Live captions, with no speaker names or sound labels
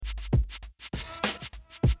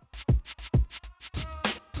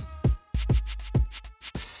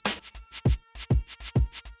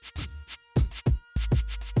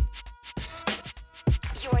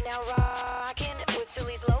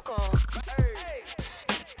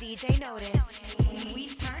DJ Notice. We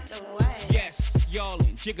turned to what? Yes,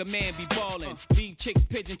 y'allin', Jigga man be ballin'. Leave chicks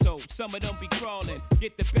pigeon-toed, some of them be crawlin'.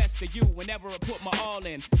 Get the best of you whenever I put my all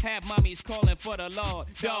in. Have mommies callin' for the Lord,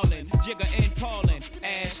 darling. Jigga and Paulin',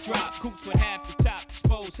 ass drop, coops with half the top,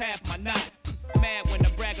 expose half my knot. Mad when I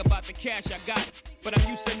brag about the cash I got, but I'm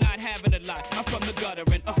used to not having a lot. I'm from the gutter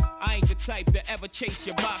and I ain't the type to ever chase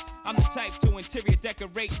your box. I'm the type to interior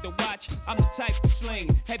decorate the watch. I'm the type to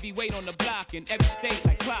sling heavyweight on the block in every state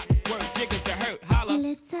like clock. Word jiggers to hurt, holla. Your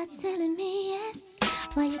lips are telling me yes,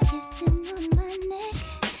 while you're kissing on my neck,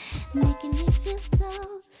 making me feel so.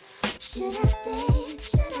 Should I stay?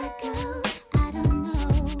 Should I go? I don't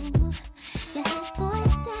know. Your hot boy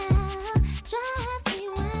style drives me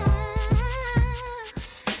wild,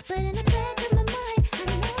 but in the back of my mind, I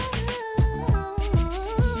know.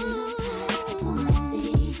 I wanna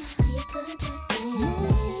see how you put that thing on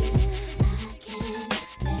me. I can't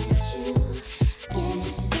let you get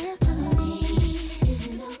the best of me,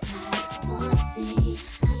 even though I wanna see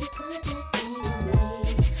how you put that thing on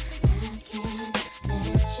me. I can't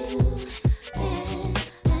let you best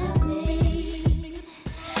of me,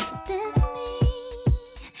 the best of me,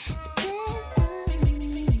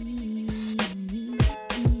 the best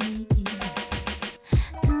of me.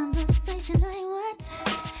 Conversation like what?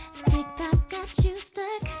 Big thoughts got you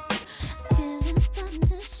stuck. Feelings starting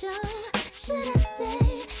to show. Should I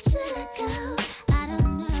stay? Should I go? I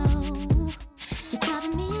don't know. You're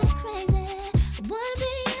driving me crazy. I wanna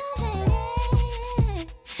be your lady,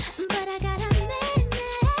 but I gotta make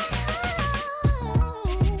that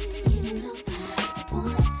home. Even though I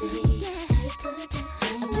wanna see how you put that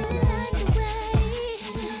thing on me. I really like the way.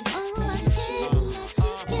 Oh, I can't let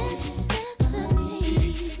you get the best of me.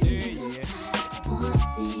 Even though I wanna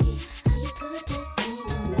see how you put that thing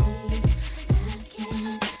on me. I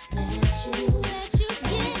can't let you get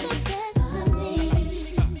the best of me.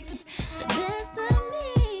 The best of me.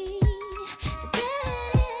 The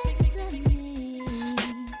best of me.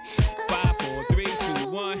 5, 4, 3, 2,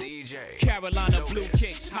 1. DJ Carolina Notice. blue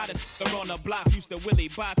kicks, hottest on the block. Used to Willie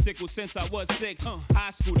bicycle since I was 6. High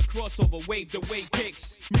school, the crossover, wave the way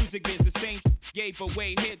kicks. Music is the same, gave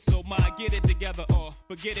away hits. So my get it together or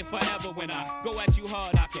forget it forever. When I go at you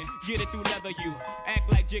hard, I can get it through leather. You act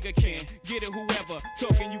like Jigga can, get it whoever.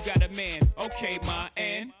 Talking, you got a man. Okay, ma,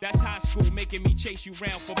 and that's high school, making me chase you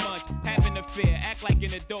round for months. Having a fear, act like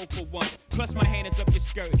in a dough for once. Plus my hand is up your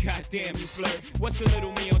skirt, goddamn you flirt. What's a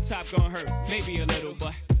little me on top gonna hurt? Maybe a little,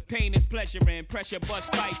 but pain is pleasure and pressure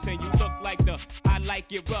bust pipes. And you look like the I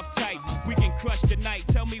like it rough tight. We can crush the night,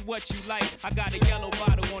 tell me what you like. I got a yellow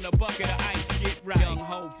bottle on a bucket of ice, get right. Young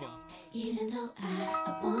Hova. Even though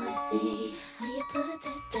I wanna see how you put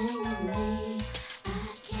that thing on me, I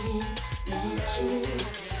can't let you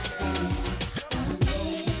best of me.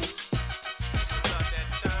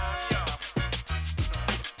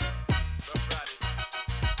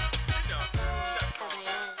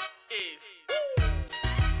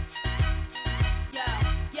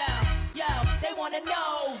 Yo, they wanna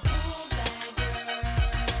know who's that girl?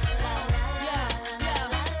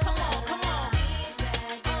 Come on.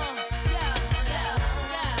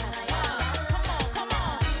 Come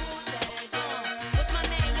on, what's my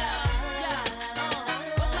name,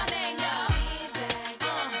 what's my name,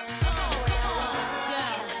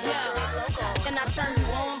 And I turn you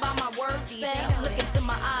on by my words, spell. Look into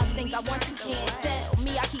my eyes, think I want you, can't tell.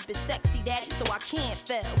 Me, I keep it sexy, daddy, so I can't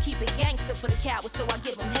fail. Keep it gangster for the cowards, so I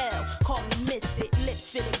give them hell. Call me misfit, lips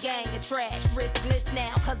fit a gang of trash. Riskless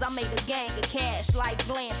now, cause I made a gang of cash. Like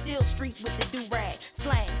glam, still street with the do-rag.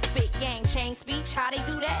 Slang, spit, gang, chain speech, how they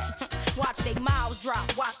do that? Watch they mouths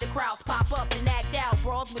drop, watch the crowds pop up and act out.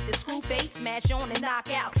 Brawls with the screw face, smash on and knock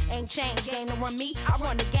out. Ain't chain game to run me, I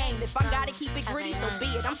run the game. If I gotta keep it gritty, so be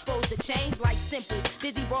it. I'm supposed to change like simple.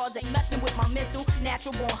 Dizzy bras ain't messing with my mental.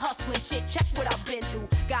 Natural born hustling shit, check what I've been through.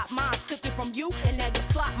 Got mine, took it from you, and now you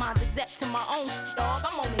slot mines. Exec to my own dog,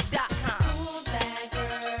 I'm on it.com. Who's that girl?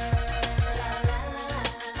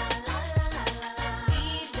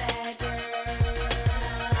 He's that girl.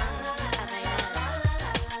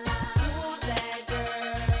 Who's that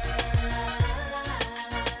girl?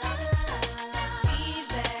 He's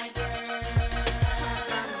that girl.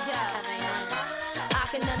 I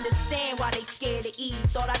can understand why they scared to eat.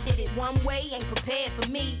 Thought I did it one way, ain't prepared for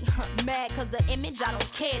me. Mad cause of image, I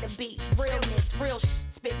don't care to be. Realness, real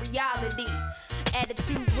spit reality.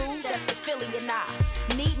 Attitude rude, that's the Philly and I.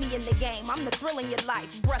 Need me in the game, I'm the thrill in your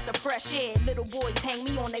life. Breath of fresh air, little boys hang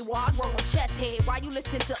me on they wall. I grow on chest head. Why you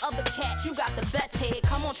listening to other cats? You got the best head.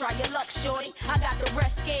 Come on, try your luck, shorty. I got the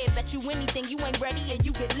rest scared. Bet you anything, you ain't ready and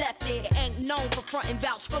you get left there. Ain't known for front and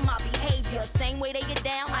vouch for my behavior. Same way they get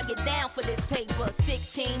down, I get down for this paper. clever.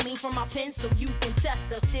 16 mean from my pen so you can test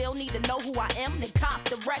her. Still need to know who I am, then cop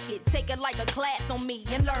the record. Take it like a class on me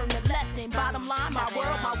and learn the lesson. Bottom line, my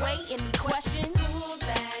world, my way. Any questions? Who's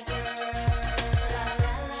that girl?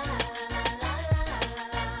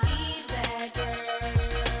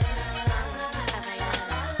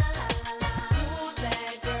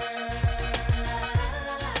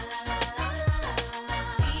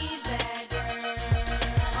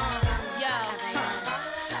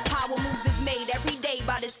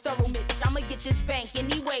 This thoroughness, I'ma get this bank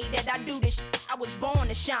any way that I do this. I was born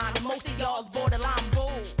to shine, and most of y'all's borderline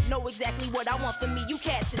bull. Know exactly what I want for me, you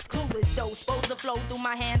cats is clueless though. Supposed to flow through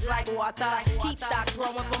my hands like water. Keep stocks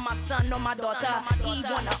growing for my son or my daughter. Eve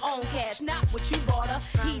want her own cash, not what you bought her.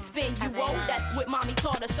 He spin you old, that's what mommy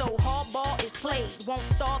taught her. So hardball is played, won't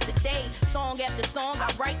starve today. Song after song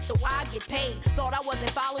I write so I get paid. Thought I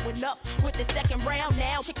wasn't following up with the second round,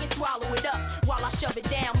 now chicken swallow it up while I shove it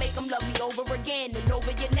down. Make them love me over again and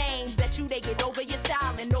over your name. Bet you they get over your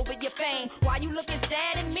style and over your fame. Why you looking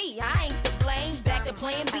sad at me? I ain't to blame. Back to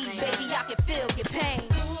playing B, baby, I can feel your pain.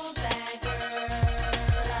 Who's that girl?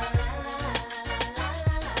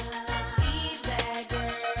 He's that girl.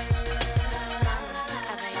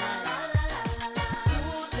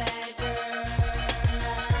 Who's that girl?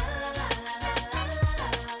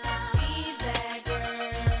 He's that girl.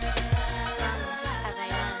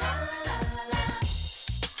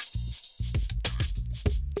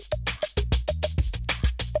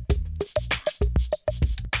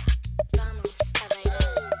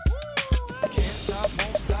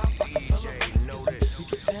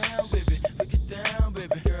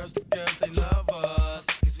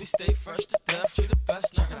 Stay fresh to death, she the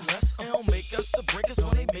best, nothing less. They don't make us or break us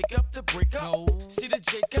when they make up the break up. No. See the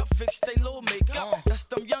Jacob fix they little makeup. That's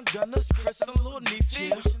them young gunners, Chris and Lil Neefy.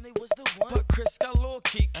 Wishing they was the one, but Chris got Lil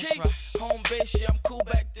Kiki. Right. Home base, yeah, I'm cool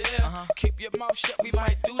back there. Keep your mouth shut, we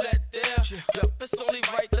might do that there. Yup, it's only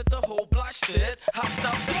right that the whole block stared. Hopped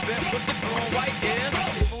out the bed with the blue and white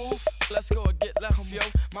ears. Move, let's go and get left, yo.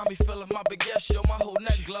 Mommy feeling my big ass, show my whole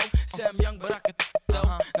neck glow. Say I'm young, but I could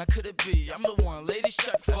though. Now could it be? I'm the one, ladies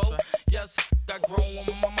check for. Yes, got grown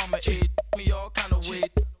when my mama ate me all kind of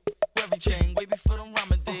weight. Everything way before them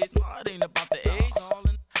ramen days. No, it ain't about the age.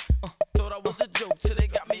 Thought I was a joke till they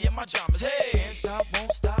got me in my pajamas. Hey, can't stop,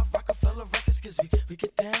 won't stop. Rockefeller Records, cause we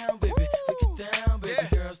get down, baby. We get down, baby.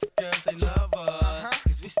 Girls, they love us.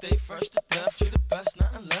 Cause we stay fresh to death. She the best,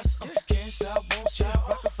 nothing less. Can't stop, won't stop.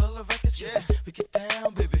 Rockefeller Records, cause we get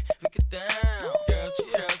down, baby. We get down. Girls,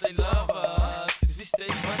 they love us. Cause we stay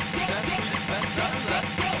fresh to death. We the best, nothing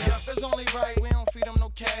less. Yup, it's only right. We don't feed them no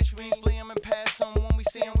cash. We flee them and pass them. When we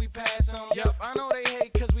see them, we pass them. Yup, I know they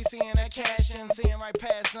hate cause we seeing that cash and seeing right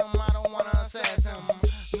past them. I don't wanna assess them.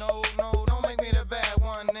 No, don't make me the bad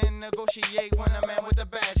one and negotiate when the man with the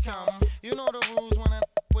badge come. You know the rules when a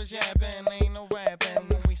was yapping. Ain't no rapping.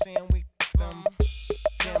 When we see them, we them.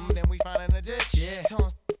 Then we find in the ditch. Yeah.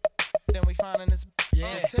 Then we find in this. Yeah.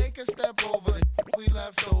 Take a step over the we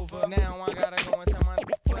left over. Now I gotta go and tell my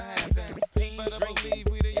what happened. Better believe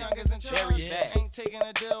we the youngest in charge. Ain't taking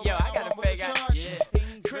a deal. Yo, I gotta figure out. Yeah.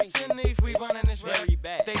 Chris and Neef, we running this rap.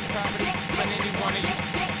 They property, but any one of you.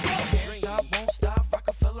 Can't stop, won't stop.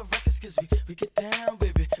 Rockefeller Records, cause we get down,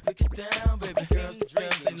 baby. We get down, baby. Girls,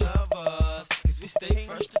 they love us. Cause we stay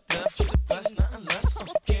fresh to death. She the best, nothing less.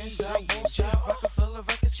 Can't stop, won't stop. Rockefeller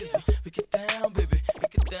Records, cause we get down, baby. We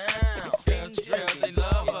get down. Girls, they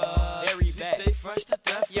love us. Cause we stay fresh to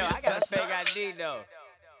death. Yo, I gotta figure out D though.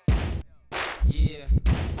 Yeah.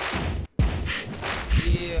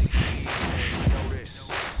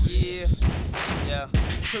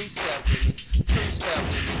 Two-step with me.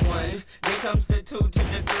 One, then comes the two to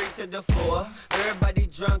the three to the four. Everybody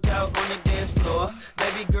drunk out on the dance floor.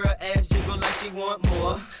 Baby girl ass jiggle like she want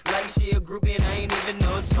more. Like she a groupie and I ain't even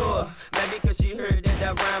no tour. Maybe cause she heard that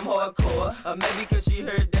I rhyme hardcore. Or maybe cause she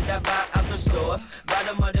heard that I buy out the stores.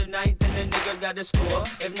 Bottom of the ninth and the nigga got to score.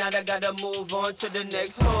 If not, I gotta move on to the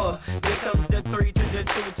next whore. Then comes the three to the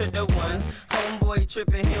two to the one. Homeboy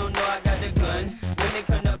tripping, he don't know I got the gun. When they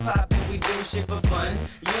come to pop and we do shit for fun.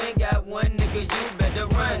 You ain't got one nigga, you better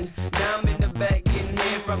run. Now I'm in the back getting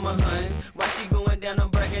head from my huns. While she going down, I'm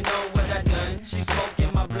bragging on what I done. She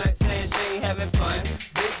smoking my blunt, saying she ain't having fun.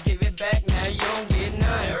 Bitch, give it back, now you don't get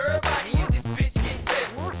none. Everybody in this bitch get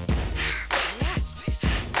tips.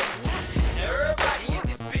 Everybody in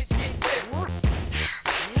this bitch get tips.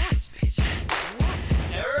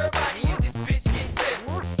 Everybody in this bitch get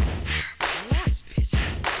tips.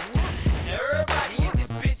 Everybody in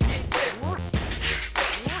this bitch get tips.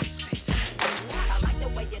 I like the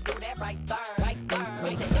way you do that right there.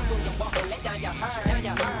 Swing the hip on the walk and let down your hair.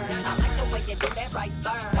 I like the way you do that right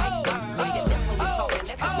there. Swing the hip on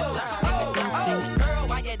Girl,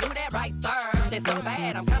 why you do that right there? Shit so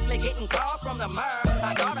bad, I'm constantly getting calls from the murr.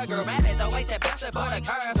 I got a girl rabbit, the way she bouncing for the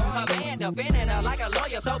curve. A man defending her like a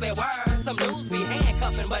lawyer, so beware. Some dudes be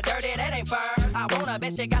handcuffing, but dirty, that ain't fur. I wanna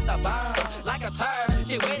bet she got the burn, like a turd.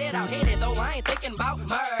 She with it, I'll hit it, though I ain't thinking about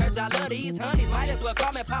merge. I love these honeys, might as well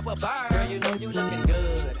call me Papa Bird. Girl, you know you looking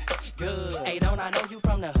good, good. Hey, don't I know you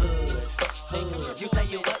from the hood, hood. You say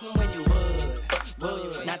you wouldn't when you would.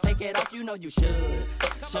 Now take it off, you know you should.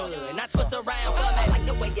 Now twist around for me, like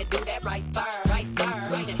the way you do that right there, right there.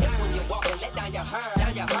 Switch your hips when you walk and let down your hair,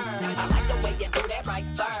 down your hair. I like the way you do that right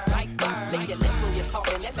there, right there. Lick your lips when you're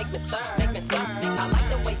talking, that make me stir, make me stir. I like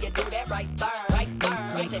the way you do that right there, right there.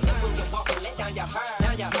 Switch your hips when you walk and let down your hair,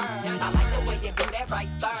 down your hair. I like the way you do that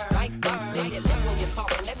right there, right there. Lick your lips when you're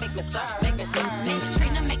talking, that make me stir, make me stir. Miss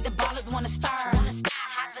Trina make the ballers wanna stir.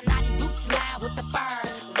 Hazanati boots loud with the fur.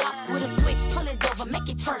 Walk with a switch, pull it over, make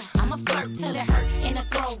it twerk. I'ma flirt till it hurt in a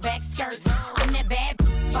throwback skirt. I'm that bad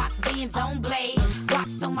box beans on blade.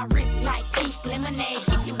 Rocks on my wrist like pink lemonade.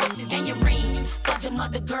 Keep your watches and your rings for them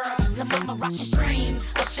other girls. The mama rockin' strings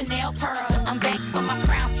of Chanel pearls. I'm back for my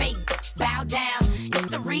crown, fake bow down. It's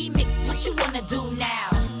the remix, what you wanna do now?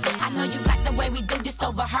 I know you like the way we do this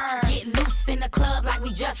over her. Get loose in the club like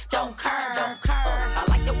we just don't curb. I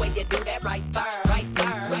like the way you do that right there, right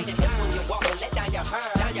there. Switch your hips when you walk and let down your hair,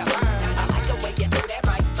 down your hair. I like the way you do that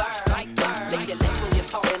right there, right there. Lick your lips when you're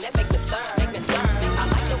talking, that make me stir, make me stir. I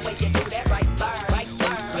like the way you do that right there, right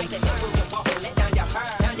there. Switch your hips when you walk and let down your hair,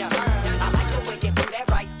 down your hair. I like the way you do that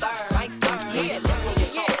right there, right there. Yeah, lips when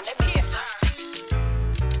you're talking, that make me stir.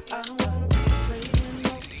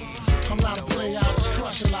 I'm not a player, I just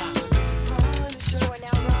crush a lot. You are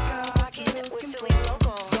now rocking with Philly's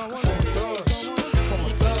local.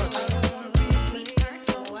 We turned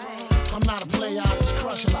away. I'm not a player, I just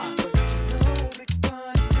crush a lot.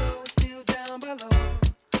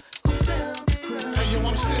 Hey yo,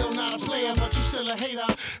 I'm still not a player, but you still a hater.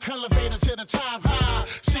 Elevator to the top high.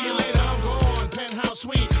 See you later, I'm gone. Penthouse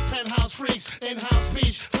suite, penthouse freaks, in-house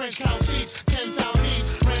beach, French couch seats, 10,000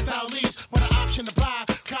 piece, rent out lease with an option to buy.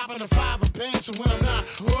 Copping the 5 of Benz from when I'm not.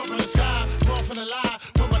 Up in the sky, off in the lie.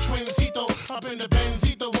 With my twincito, up in the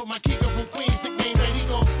Benzito with my Kiko from Queens, nickname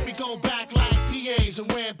Redico. We go back like PAs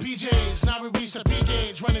and wearing PJs. Now we reach the P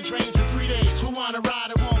gauge, running trains for 3 days. Who wanna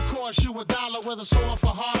ride? It won't cost you $1. Whether sore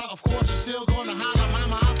for harder, of course you're still gonna holler.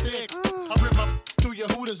 Mama, I'm thick. I rip up through your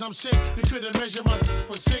hooters, I'm sick. You couldn't measure my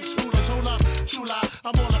with 6 rulers. Hold up, chula.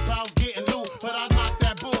 I'm all about getting loot, but I knock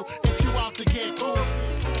that bull if you out to get cool.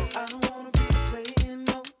 I don't wanna be playing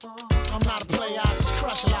no more. I'm not a player, I just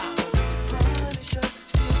crush a lot.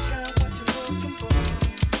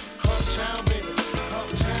 Uptown, baby,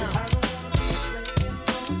 uptown.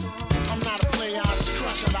 I'm not a player, I just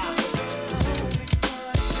crush a lot.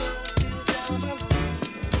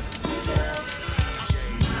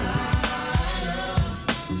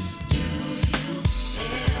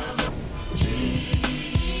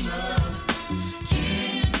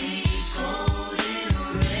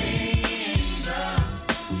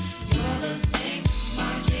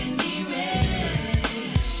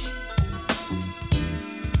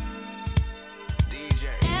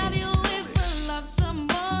 Have you ever loved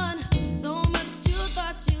someone so much you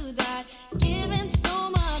thought you'd die? Giving so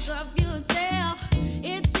much of yourself,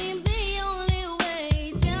 it seems the only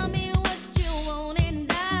way. Tell me what you want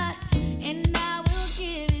and I will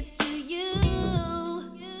give it to you.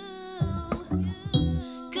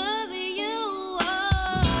 'Cause you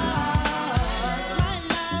are my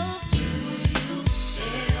love. Do you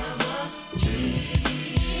ever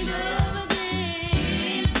dream of a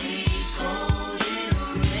dream? Cold in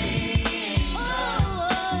rain. Oh,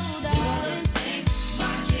 you're the same,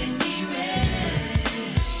 my candy red.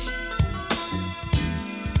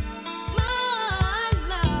 My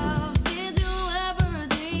love, did you ever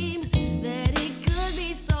dream that it could be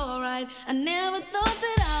so right? I never thought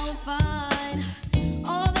that I would find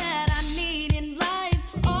all that I need in life.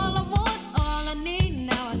 All I want, all I need.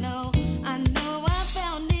 Now I know I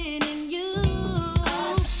found it in you.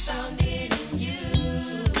 I found it in you.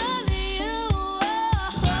 'Cause you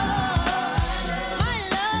are my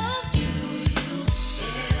love. Do you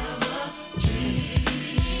ever dream?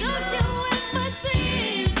 Do you ever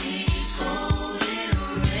dream? Cold in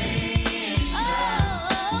rain. Oh,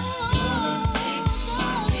 you're the same,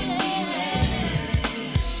 my candy red.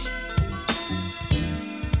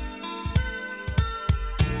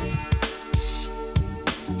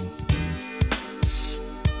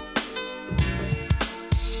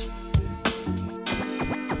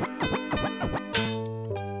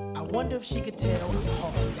 I wonder if she could tell I'm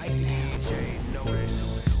hard right now.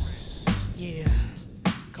 Yeah,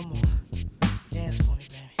 come on, dance for me,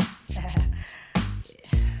 baby.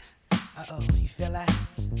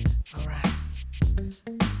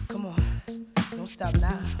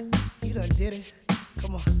 Did it?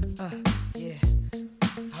 Come on. Yeah.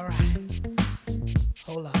 All right.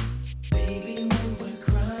 Hold up. Baby, when we're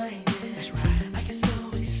crying, that's right. I get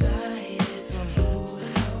so excited. Oh,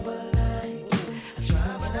 how I like it. I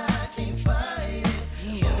try, but I can't find it.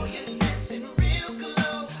 Damn. Oh, you're dancing real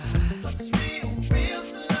close. Plus it's real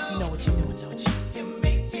slow. You know what you're doing, don't you? You're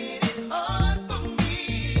making it hard for me.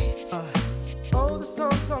 Oh, the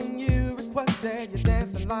song's on you. Requested you're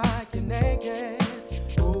dancing like you're naked.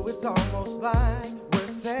 Oh, it's almost like we're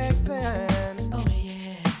sexing. Oh,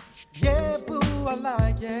 yeah. Yeah, boo, I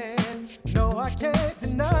like it. No, I can't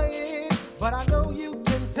deny it. But I know you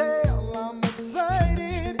can tell I'm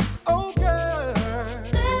excited. Oh, girl.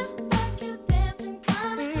 Step back, you're dancing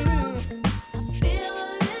kinda close. I feel a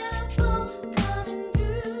little boom coming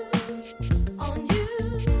through on you.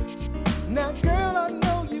 Now, girl, I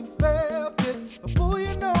know you felt it. But boo,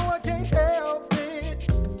 you know I can't help it.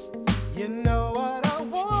 You know what I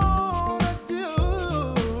wanna do.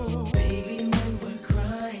 Baby, when we're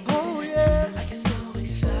crying, Oh, yeah. I get so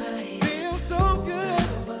excited. Feel so good.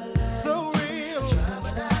 So real. Try,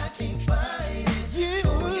 but I can't find it. You.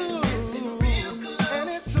 Dancing real close. And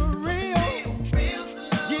it's a real. Real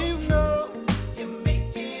slow. You know. You're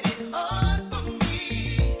making it hard for me.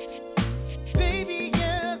 Baby,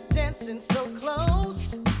 yes, dancing so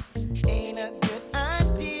close ain't a good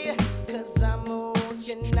idea. 'Cause I'm on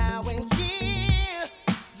you now and here.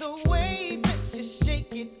 The way that you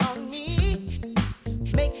shake it on me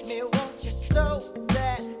makes me want you so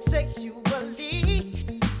bad sexually.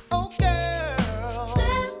 Oh, girl.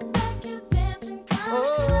 Step back, you're dancing kinda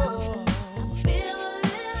close. Oh. Feel a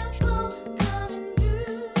little boom coming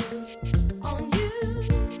through on you.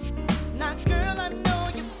 Now, girl, I know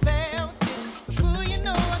you felt it, but boo, you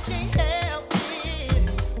know I can't help it.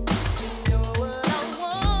 You know what I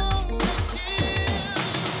wanna do.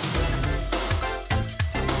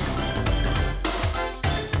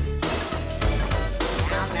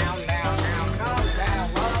 Now, calm down,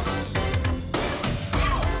 love.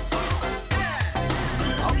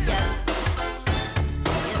 Oh, yes.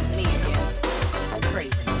 It's me again. I'm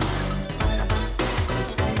crazy.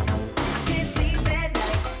 Can't sleep at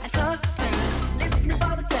night, I toss and turn, listening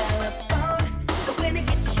for the telephone. But when I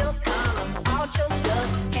get your call, I'm all choked up.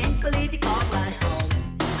 Can't believe you called my home.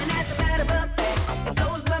 And as a matter of fact, it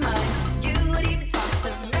blows my mind you would even talk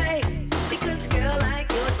to me. Because a girl like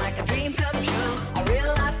you is like a dream come true, a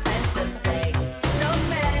real life fantasy. No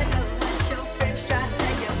matter what your friends try to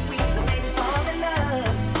tell you, we were made to fall in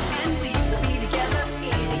love. And we will be together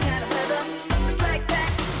any kind of weather. Just like that,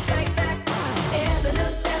 just like that. Every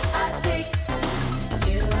new step I take,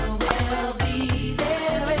 you will be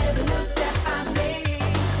there. Every new step I make,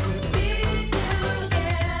 we'll be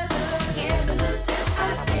together. Every new step I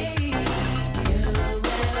take, you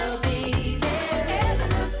will be there. Every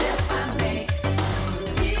new step I make,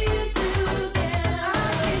 we'll be together. I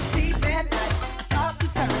can't sleep at night, I toss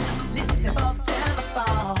and turn, listening for the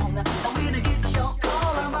telephone. When I get your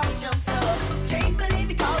call, I'm all choked up. Can't believe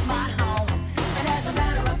you called my home. And as a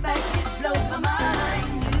matter of fact, it blows my mind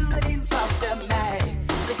you didn't talk to me.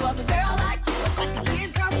 Because a girl like you is like a dream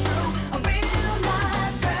come true, a real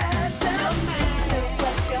life fantasy. No matter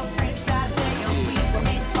what your friends try to tell you, we were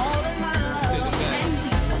made to fall in love. Stick 'em back. And we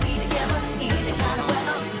will be together any kind of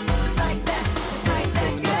weather. It's like that,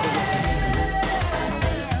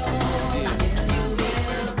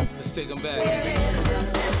 Let's take 'em back.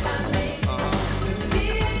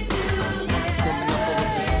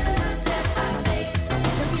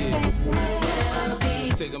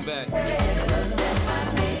 Let's take 'em back.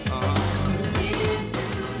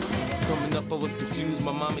 Coming up, I was confused.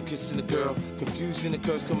 My mama kissing a girl. Confusion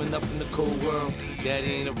occurs coming up in the cold world.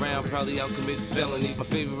 Daddy ain't around, probably out committing felonies. My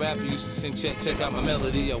favorite rapper used to sing, check out my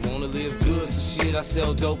melody. I wanna live good, so shit, I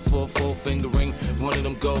sell dope for a 4-finger ring. One of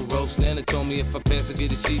them gold ropes. Nana told me if I pass, I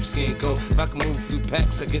get a sheepskin coat. If I can move a few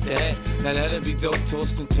packs, I get the hat. Now that'd be dope.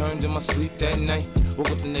 Tossed and turned in my sleep that night.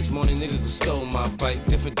 Woke up the next morning, niggas have stole my bike.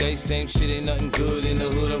 Different day, same shit, ain't nothing good in the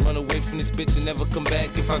hood. I run away from this bitch and never come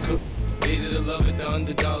back if I could. Hated to love it, the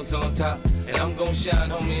underdogs on top. And I'm gon'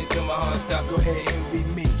 shine, homie, until my heart stop. Go ahead, envy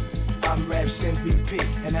me. I'm Raps MVP,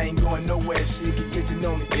 and I ain't going nowhere, so you can get to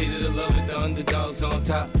know me. Hated to love it, the underdogs on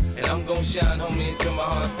top. And I'm gon' shine, homie, until my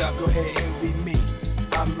heart stop. Go ahead, envy me.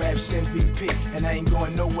 I'm Raps MVP, and I ain't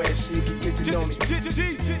going nowhere, so you can get to know me.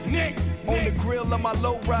 On the grill of my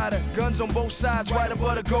lowrider, guns on both sides, right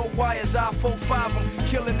above the gold wires. I 4-5 them,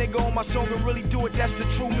 kill a nigga on my song and really do it. That's the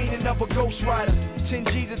true meaning of a ghost rider. 10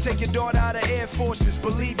 G's to take your daughter out of Air Forces.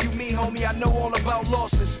 Believe you me, homie, I know all about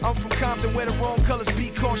losses. I'm from Compton where the wrong colors be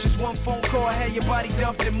cautious. One phone call, I had your body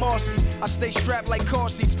dumped in Marcy. I stay strapped like car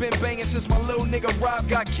seats, been banging since my little nigga Rob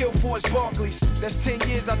got killed for his Barclays. That's 10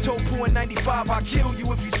 years, I told Pooh in 95, I'll kill you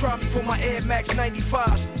if you try me for my Air Max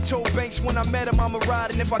 95s. Told Banks when I met him I'ma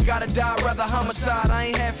ride, and if I gotta die, I'd rather homicide. I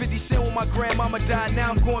ain't had 50 cent when my grandmama died. Now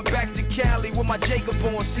I'm going back to Cali with my Jacob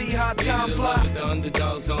on. See how time fly. The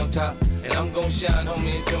underdogs on top, and I'm gon' shine,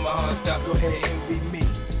 homie, until my heart stop. Go ahead, envy me.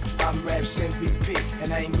 I'm Raps MVP,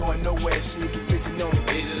 and I ain't going nowhere, so you can get to know me.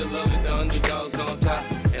 Hated the love with the underdogs on top,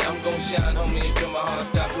 and I'm gon' shine, homie, until my heart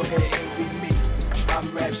stop. Go ahead, envy me.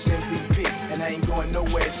 I'm Raps MVP, and I ain't going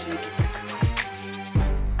nowhere, so you can get to know me.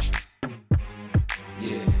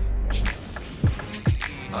 Yeah.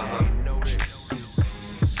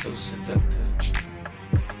 So seductive.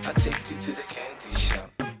 I take you to the candy shop.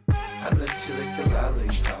 I let you lick the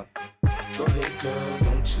lollipop. Go ahead, girl,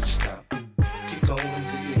 don't you stop. Keep going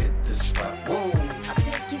till you hit the spot. Whoa. I'll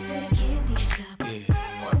take you to the candy shop. Yeah.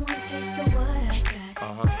 One taste of what I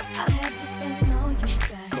got. I'll have you spending all you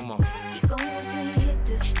got. Come on. Keep going till you hit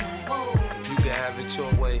the spot. Whoa. You can have it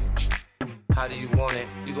your way. How do you want it?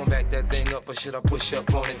 You gon' back that thing up or should I push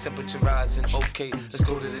up on it? Temperature rising, okay, let's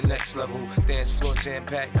go to the next level. Dance floor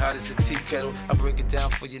jam-packed, hot as a tea kettle. I break it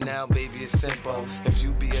down for you now, baby, it's simple. If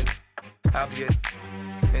you be a, I'll be a.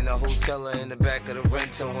 In the hotel or in the back of the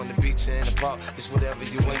rental, on the beach or in the park, it's whatever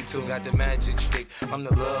you into. Got the magic stick, I'm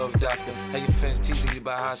the love doctor. How your friends teasing you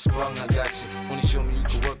about how I sprung, I got you. Wanna show me you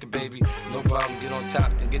can work it, baby? No problem, get on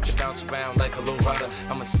top, then get to bounce around like a low rider.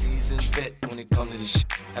 I'm a seasoned vet when it comes to this shit.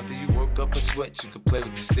 After you work up a sweat, you can play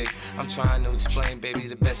with the stick. I'm trying to explain, baby,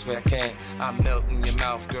 the best way I can. I melt in your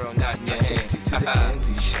mouth, girl, not in your hand. Take you to the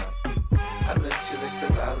candy shop. I let you lick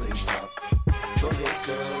the lollipop. Go ahead,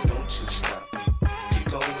 girl, don't you stop.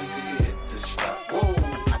 Going till you hit the spot. Whoa.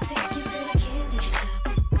 I'll take you to the candy shop.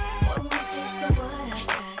 One taste of what I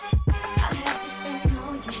got. I'll have you spending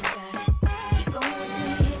all you got. Keep going till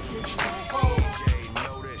you hit the spot. Whoa.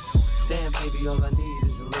 Damn, baby, all I need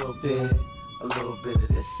is a little bit of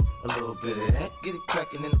this, a little bit of that. Get it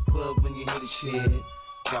crackin' in the club when you hear the shit.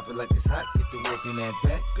 Drop it like it's hot, get the work in that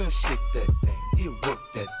back. Girl, shake that thing, yeah, work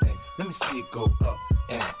that thing. Let me see it go up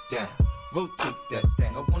and down. Rotate that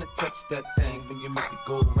thing, I wanna touch that thing when you make it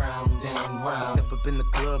go round and round. Step up in the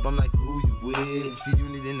club, I'm like, who you with? See you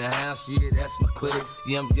need in the house, yeah, that's my clique.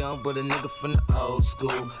 Yeah, I'm young, but a nigga from the old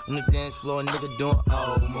school. On the dance floor, nigga doing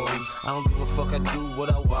old moves. I don't give a fuck, I do what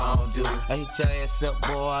I want to. I hit your ass up,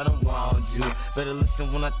 boy, I don't want you. Better listen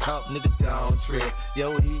when I talk, nigga, don't trip.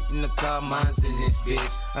 Yo, heat in the car, mine's in this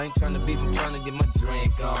bitch. I ain't tryna beef, I'm tryna get my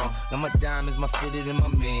drink on. Now my diamonds, my fitted, and my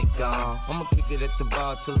mink on. I'ma kick it at the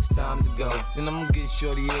bar till it's time to go. Then I'ma get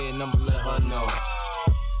shorty in and I'ma let her know.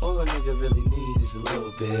 All a nigga really need is a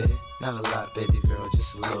little bit. Not a lot, baby girl,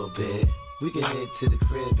 just a little bit. We can head to the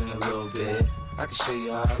crib in a little bit. I can show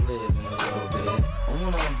you how I live in a little bit. I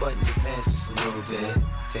wanna unbutton your pants just a little bit.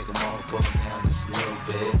 Take them all, pull them down just a little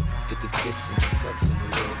bit. Get the kissing and touching a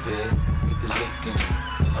little bit. Get the licking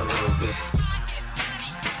in a little bit.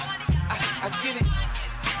 I get it.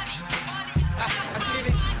 I get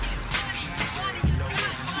it.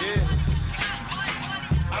 Yeah.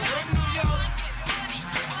 I run New York.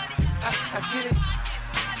 I get it.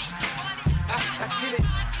 I get it.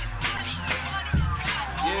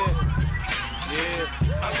 Yeah.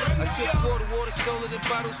 I took quarter water, sold it in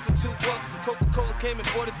bottles for $2. The Coca-Cola came and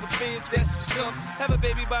bought it for beans. That's what's up. Have a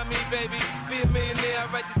baby by me, baby. Be a millionaire. I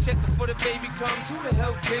write the check before the baby comes. Who the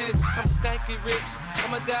hell cares? I'm stanky rich.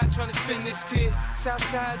 I'ma die trying to spin this kid.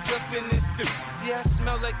 Southside's up in this bitch. Yeah, I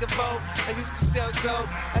smell like the Vogue. I used to sell soap.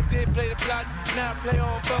 I did play the block. Now I play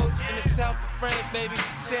on boats in the south of France, baby.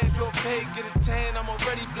 Sandro Pay, get a tan. I'm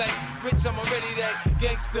already black. Rich, I'm already that.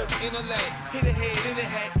 Gangster in the lane. Hit a head in the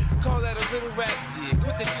hat. Call that a little rap. Yeah,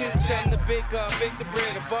 quit the chit chat and the bake the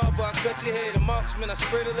bread. A barber, I cut your head. A marksman, I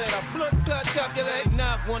spread a lead. I blood clot, chop your leg.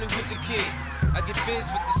 Now I want it with the kid. I get biz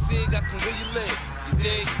with the cig, I can really live. You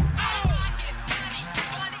dig?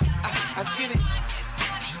 I get it.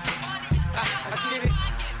 I get it.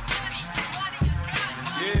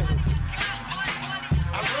 Yeah.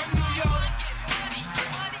 I run New York.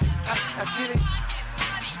 I get it.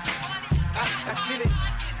 I get it.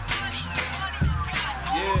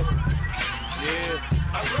 Yeah.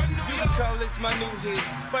 I run New York. Cole is my new hit,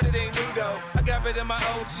 but it ain't new though. I got rid of my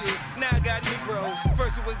old shit, now I got new bros.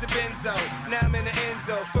 First it was the Benzo, now I'm in the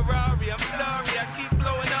Enzo. Ferrari, I'm sorry, I keep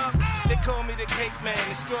blowing up. They call me the cake man,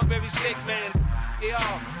 the strawberry shake man.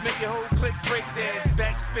 Y'all make your whole clique break dance,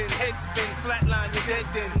 backspin, head spin, flatline, you're dead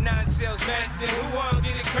then. 9 shells, Madsen, who wanna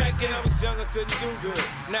get it crackin'? I was young, I couldn't do good,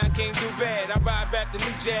 now I can't do bad. I ride back the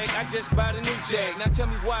new Jag, I just bought a new Jag. Now tell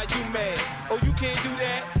me why you mad? Oh, you can't do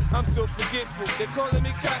that? I'm so forgetful. They calling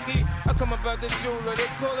me cocky, I come about the jeweler. They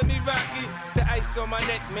calling me Rocky. It's the ice on my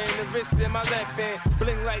neck, man, the wrist in my left hand.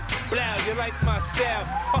 Bling like blow, you like my style.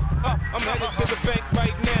 I'm headed to the bank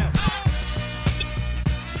right now.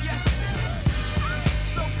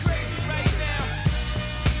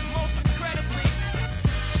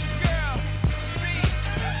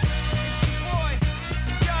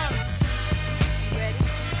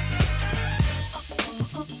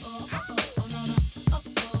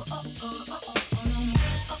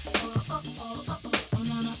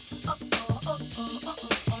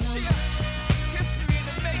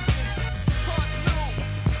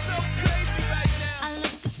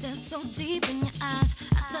 Deep in your eyes,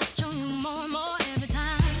 I touch on you more and more every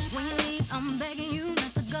time. When you leave, I'm begging you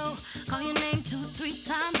not to go. Call your name 2-3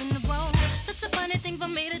 times in a row. Such a funny thing for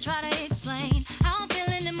me to try to explain. How I'm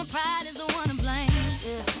feeling and my pride is the one to blame.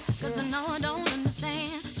 Cause I know I don't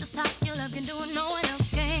understand just how your love can do it, no one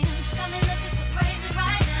else can. Got me looking so crazy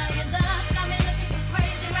right now. Your love's got me looking so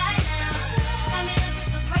crazy right now. Got me looking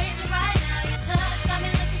so crazy right now. Your touch got me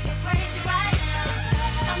looking so crazy right now.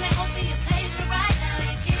 Got me hoping you page me right now.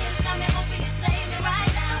 Your kiss got me hoping you save me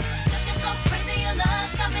right now. Looking so crazy, your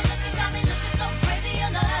love's got me looking so crazy,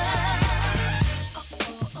 your love.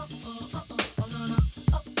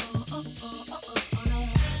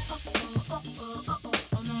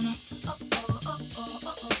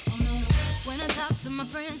 When I talk to my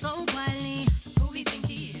friends so quietly, who we think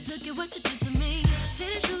he is? Look at what you did to me.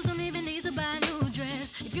 Fitted shoes don't even need to buy a new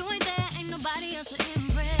dress. If you ain't there, ain't nobody else to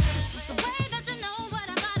impress. It's the way that you know what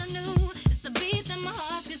I thought I knew. It's the beat that my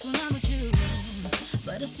heart gets when I'm with you.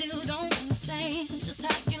 But I still don't understand just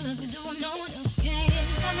how you look and do what no one else can.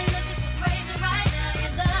 Got me looking so crazy right now.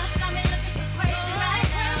 Your love's got me looking so crazy right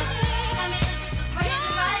now. Got me looking so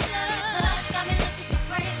crazy right now. Your touch got me looking so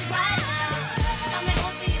crazy right now. Got me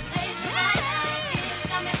hoping you page me right now. Your kiss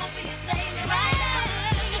got me hoping you save me right now.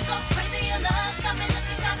 Looking so crazy, your love's got me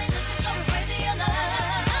looking so crazy, your love.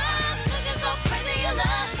 Looking so crazy, your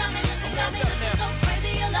love's got me looking so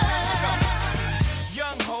crazy, your love.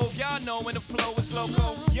 Young Hov, y'all know when the flow is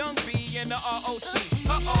loco. Young B and the ROC.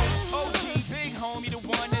 OG, big homie, the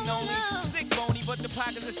one and only. Stick bony, but the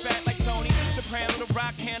pockets are fat like Tony. Soprano, the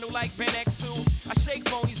rock handle like Ben X2. I shake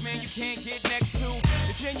phonies, man, you can't get next to.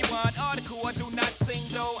 The genuine article, I do not sing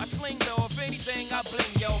though. I sling though, if anything, I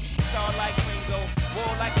bling yo. Star like Ringo,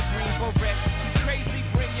 war like a Greensboro wreck. You crazy,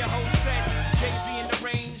 bring your whole set. Jay-Z in the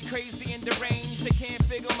range, crazy in the range. They can't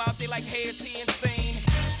figure him out, they like, hey, is he insane?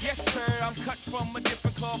 Yes, sir, I'm cut from a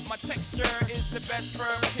different cloth. My texture is the best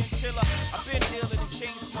firm chinchilla. I've been dealing in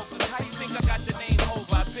chain smokers. How you think I got the name over?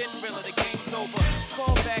 I've been realer, the game's over.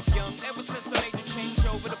 Fall back young, ever since I made the change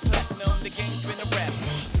over to platinum, the game's been a rap.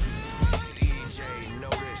 DJ, know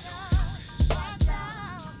this.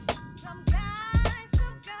 Some guys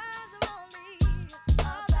are only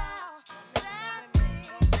about that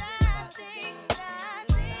thing.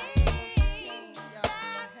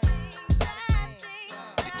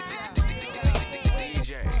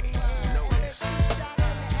 DJ, know this.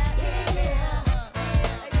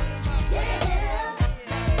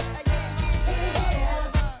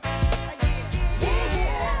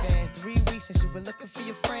 Since you were looking for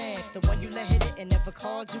your friend, the one you let hit it and never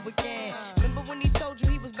called you again. Remember when he told you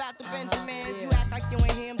he was about the Benjamins? You act like you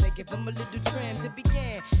ain't him, they give him a little trim to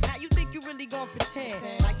begin. Now you think you really gon' pretend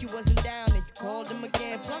like you wasn't down and you called him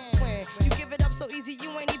again. Plus when you give it up so easy, you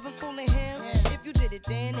ain't even fooling him. If you did it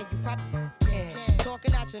then you probably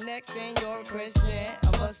talking out your neck saying you're a Christian,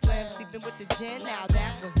 a Muslim, sleeping with the gin. Now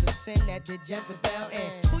that was the sin that did Jezebel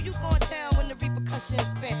in. Who you gon' tell when the repercussions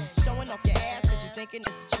spin? Showing off your ass cause you thinking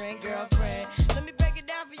it's a trend, girlfriend. Let me break it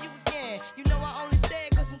down for you again. You know I only say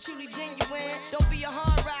it cause I'm truly genuine. Don't be a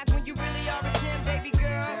hard rock when you really are a gem, baby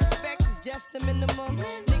girl. Respect is just the minimum.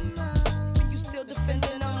 Nigga, you still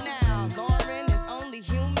defending them now. Lauren is only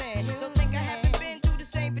human. Don't think I haven't been through the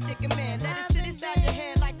same predicament. Let it sit inside your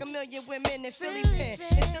head like a million women in Philly pen.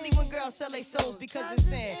 It's silly when girls sell their souls because it's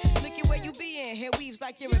sin. Look at where you be in. Hair weaves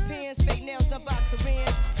like Europeans. Fake nails done by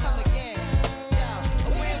Koreans. Come again. Yo, a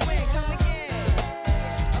win-win, come again.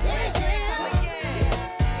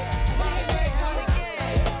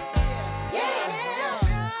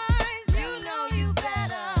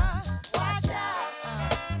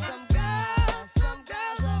 Some guys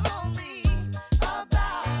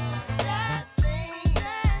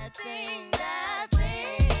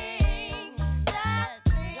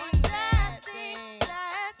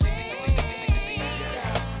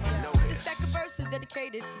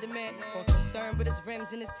related to the man. More concerned with his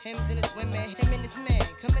rims and his Timbs and his women. Him and his man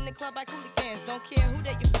come in the club like hooligans. Don't care who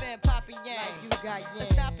they offend, Papa Yang. Like you got yang.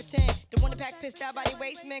 Let's not pretend. The one that pack pissed out by the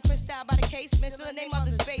waist, man. Crissed out by the casement. Still the name of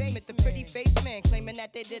the basement. The pretty face man claiming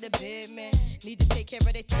that they did a bid, man. Need to take care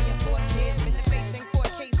of their 3 and 4 kids. Been the face in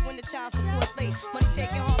court case when the child support's late. Money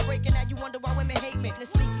taking, heartbreaking. Now you wonder why women hate men. The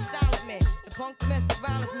sneaky silent man. The punk domestic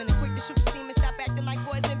violence man. The quick to shoot the semen. Stop acting like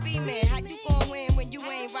boys and be men. How you gon' win when you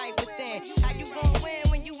ain't right within? How you gon' win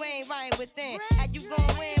when you ain't right within? How you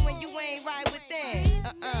gon' win when you ain't right within?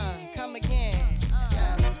 Come again.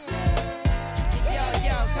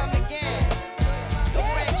 Yo, come again. The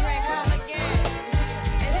red drink, come again.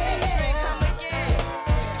 And six drink, come again.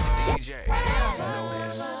 DJ, know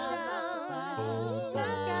this.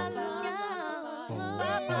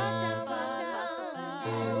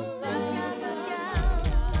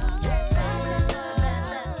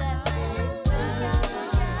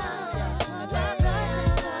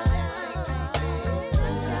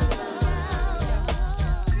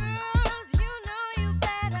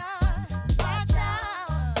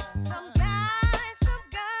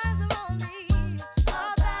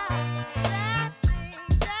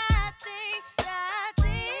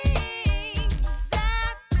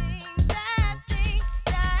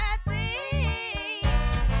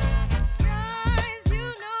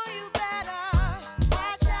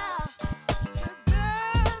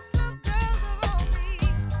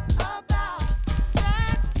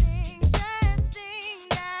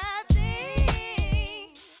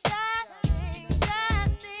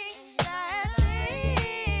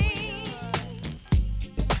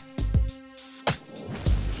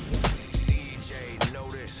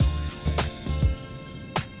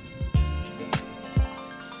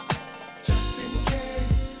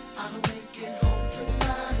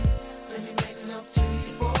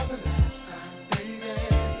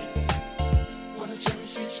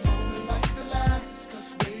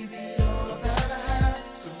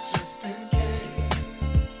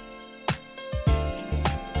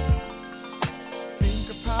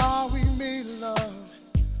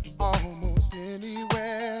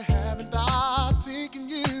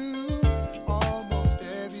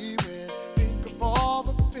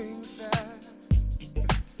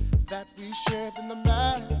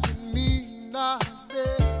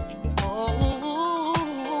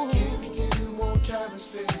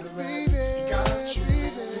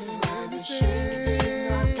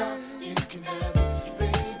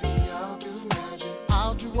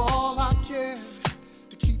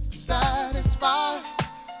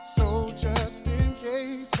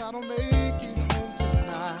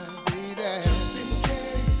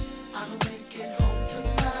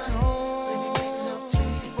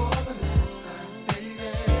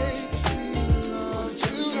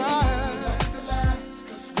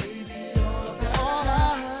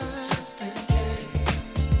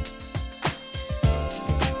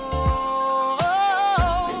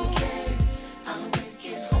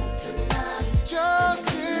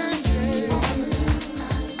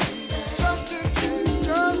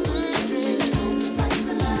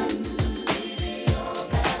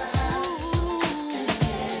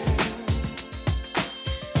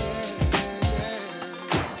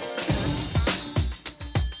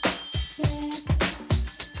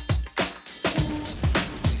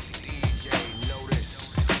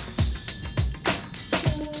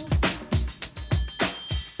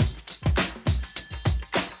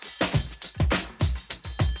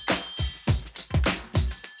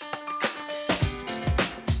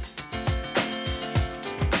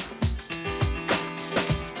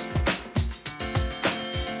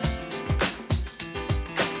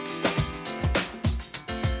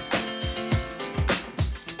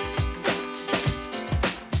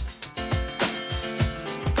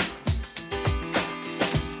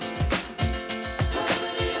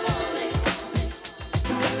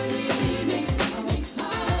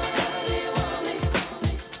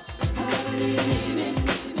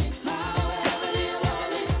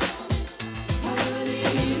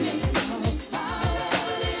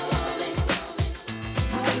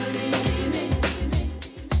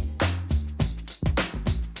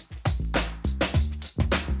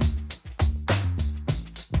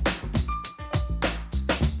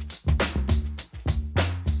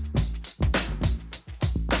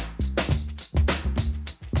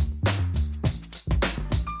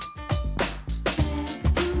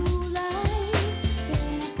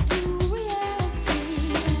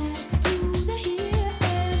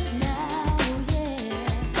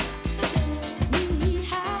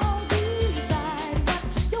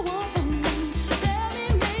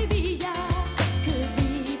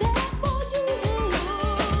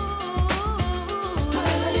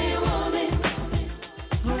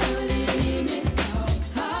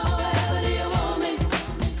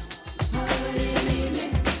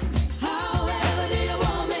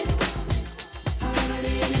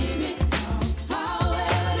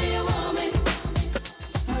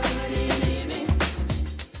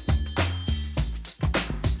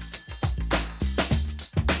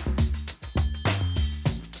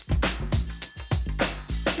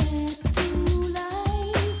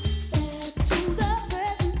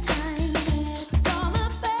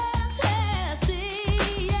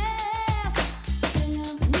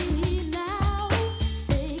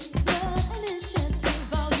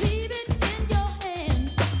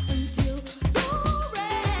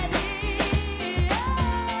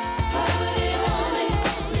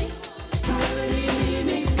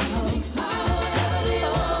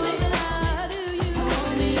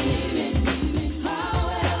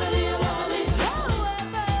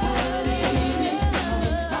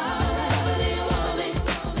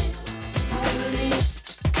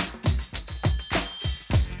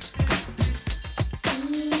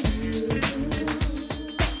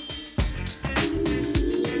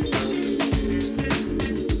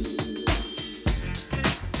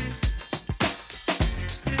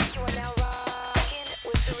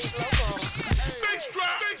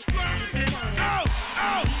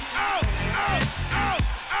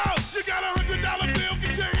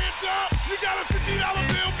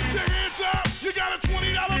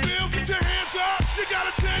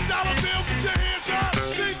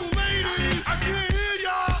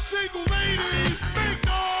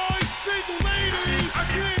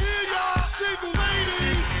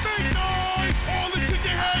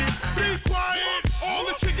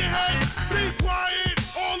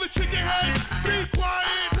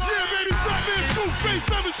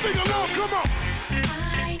 Sing along, come on.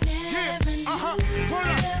 I never knew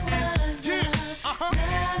there was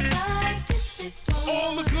love like this before.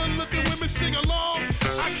 All the good looking women sing along.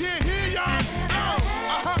 I can't hear y'all.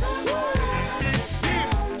 Someone to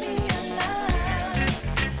show me a love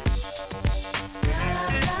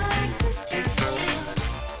like this before.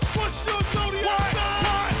 What's your zodiac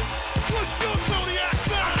sign? What's your zodiac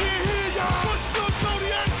sign? I can't hear y'all. What's your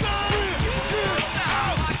zodiac sign?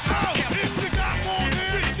 Out. If you got long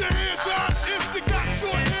hair, get your hands up. If you got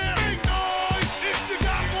short hair, make noise. If you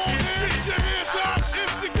got long hair, get your hands up.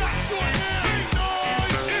 If you got short hair, make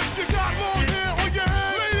noise. If you got long hair on your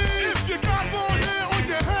head, ladies. If you got long hair on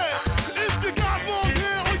your head, if you got long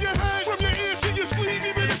hair on your head, from your ear to your sleeve,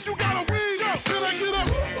 even if you got a wig. Yo, can I get up?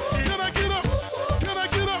 Can I get up? Can I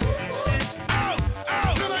get up? Out.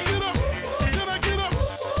 Can I get up? Can I get up?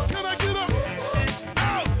 Can I get up?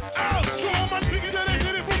 Out. To all my niggas that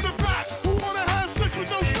hit it from the back, who wanna have sex with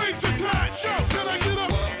no strings attached. Yo, can I get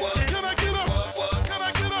up? Can I get up? Can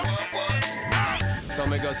I get up? So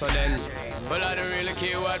me go so then, but I don't really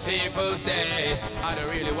care what people say. I don't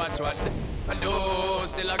really watch what I do.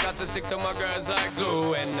 Still I got to stick to my girls like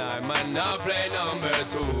glue, and I might not play number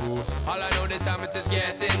two. All I know the time it is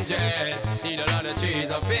getting jet. Need a lot of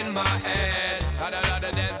trees up in my head. Got a lot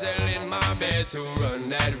of Denzel in my bed to run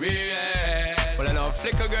that real. Well, I know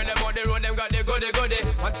flicker girl, them on the road, them got the goody.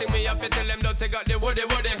 One thing me have to tell them, don't they got the woody.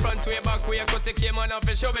 Front way, back way, cut the came on off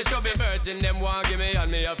and show me. Virgin, them want give me,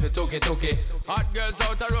 and me have to took it. Hot girls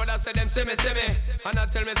out the road, I say them see me. And I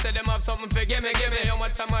tell me, say them have something for gimme. How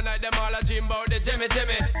much time I night, them all a dream about the Jimmy.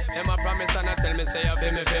 Them a promise, and I tell me, say you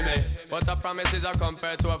feel me. But a promise is a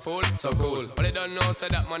compared to a fool, so cool. But they don't know, say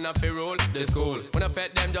that man have to rule the school. When I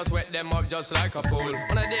pet them, just wet them up just like a pool.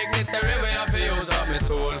 When I dignitary way, I have to use up my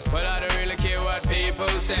tool. But I don't really care what people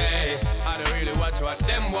say. I don't really watch what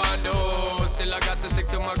them want do. Still I got to stick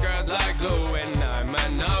to my girls like glue, and I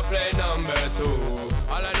might not play number two.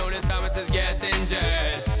 All I know the time it is getting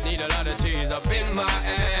jet. Need a lot of cheese up in my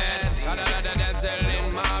head. Got a lot of Denzel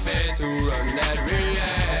in my bed to run that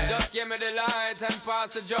relay. Just give me the light and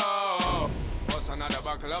pass the joe. What's another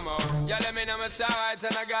buckle of more? Yeah, let me know my sides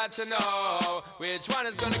and I got to know which one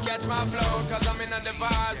is gonna catch my flow. Cause I'm in the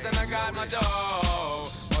vibes and I got my dough.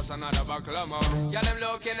 What's another buckle of more? Yeah, them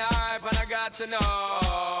looking hype and I got to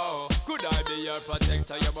know. Could I be your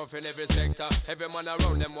protector? You're buff in every sector. Every man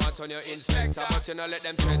around them want on your inspector. But you know let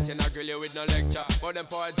them threaten, I grill you with no lecture. But them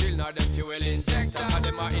for a drill, now them fuel injector. And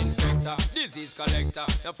them a infector, disease collector.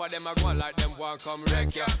 Now for them a go like them want come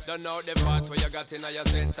wreck ya. Don't know the part where you got in your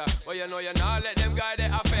center. But you know you not let them guys they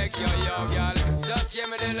affect you, yo, girl. Just give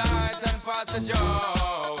me the light and pass the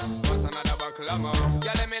joe. What's another buckle of more?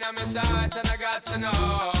 Yeah, let me know my sight and I got to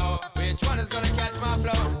know which one is gonna catch my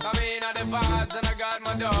flow. Come in on the vibes and I got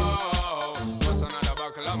my dough. What's another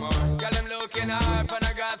buckle of more? Girl, I'm looking up and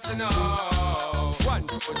I got to know. 1,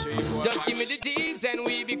 2, 3, 4. Just give me the G's and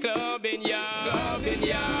we be clubbing, yo.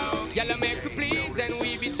 Y'all make me please and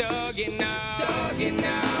we be tugging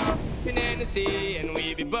now. In Hennessy and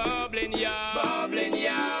we be bubbling, yo.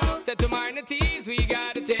 Set to minor T's, we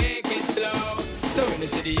gotta take it slow. So in the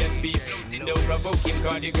city, SB floating, no prof provoking.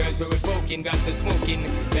 Cause the girls who we poking got to smoking.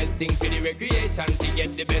 Best thing for the recreation, to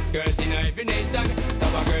get the best girls in every nation.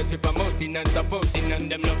 Top of girls we promoting and supporting,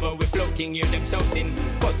 and them love how we floating, hear them shouting.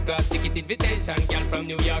 First class ticket invitation, girl from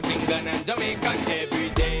New York, England and Jamaica. Every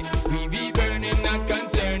day we be burning, not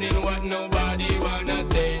concerning what nobody wanna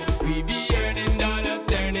say. We be earning dollars,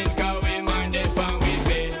 turning, cause we mind it and we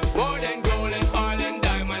pay. More than gold and oil and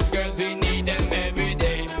diamonds, girls we need them every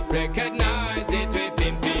day. Recognize it, we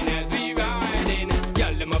pimping as we riding.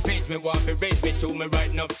 Girl them a page me, want to raise me to me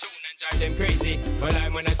right enough tune and drive them crazy. Well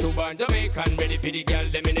I'm when I two born Jamaican, ready for the girl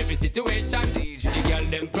them in every situation. The girl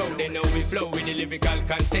them proud, they know we flow with the lyrical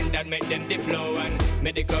content that make them the flow. And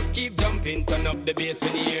make the club keep jumping, turn up the bass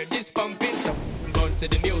when you hear this pumping. So bounce to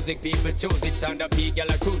the music, people choose it. Sound up, girl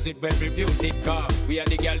I cruise it, well reviewed it. Car we are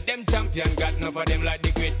the girl them champion, got enough of them like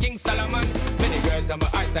the great King Solomon. Many girls on my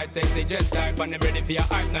eyesight, sexy dress type, and them ready for your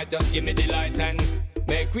art night. Just give me the light and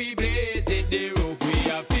make we blaze it. The roof we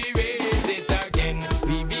have to raise it again.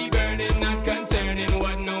 We be burning, not concerning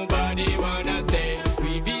what nobody wanna say.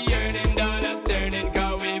 We be earning dollars, turning,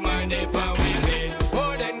 cause we mind it and we pay.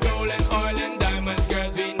 More than gold and oil and diamonds,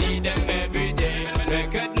 girls we need them every day.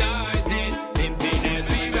 Recognize it, pimping as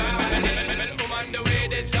we ride. I'm on the way,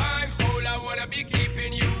 the time cold, I wanna be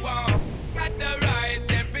keeping you warm. Got the right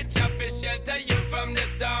temperature for shelter you from the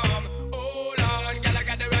storm. Hold on, girl, I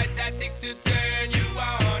got the right tactics to turn you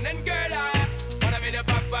on. And girl, I wanna be the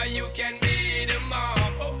papa, you can be the mom.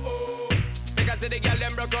 Because the girl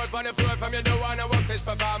them broke out on the floor. From you don't wanna work this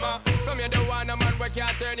performer. From you don't wanna man where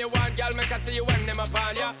can't turn you on. Girl, make I see you when them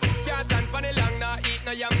upon ya. Can't stand for the long, nah eat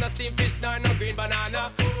no yam, no steamed fish, no green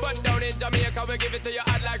banana. But down in Jamaica we give it to you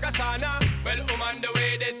hot like a sauna. Well, on the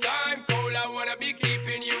way, the time cold, I wanna be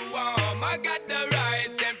keeping you warm. I got the right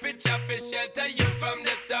temperature for shelter you from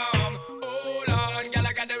the storm. Hold on, girl,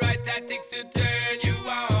 I got the right tactics to turn you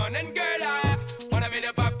on. And girl, I wanna be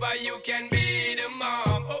the papa, you can be the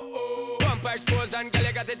mom. Expose and girl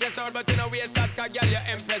you got it test out, but you know we start cause girl you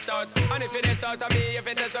impressed out. And if it is out of me, if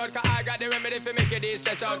it is out, cause I got the remedy for make it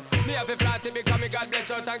stress out. Me have a flat to become me God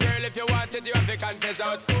bless out. And girl if you want it, you have to confess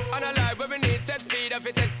out. And a life where we need set speed, if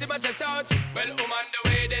it is to my chest out. Well, I'm on the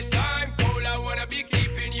way, the time cold, I wanna be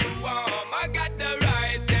keeping you warm. I got the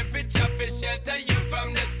right temperature for shelter you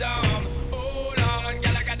from the storm. Hold on,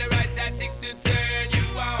 girl, I got the right tactics to turn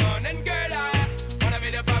you on. And girl, I wanna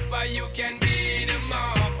be the papa, you can be the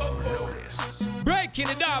mom. Breaking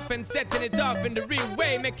it up and setting it up in the real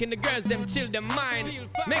way, making the girls them chill their mind,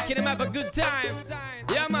 making them have a good time.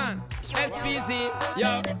 Yeah man, SPZ,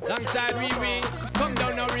 yo, alongside Riri. Come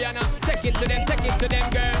down now Rihanna, take it to them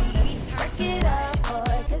girl. Work it up, boy,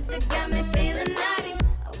 cause it got me feeling naughty.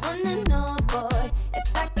 I wanna know, boy,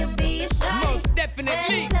 if I could be a shawty. Most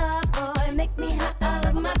definitely. Set it up, boy, make me hot all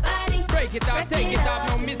over my body. Break it up, take it up,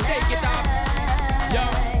 no mistake it up. Yo.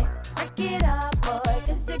 Work it up, boy,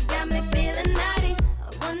 cause it got me feeling naughty.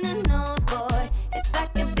 I wanna know, boy, if I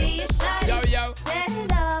could be a shawty. Yo, yo. Set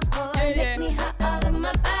it up, boy, make me hot all over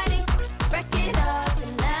my body. Break it up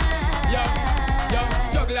tonight. Yo,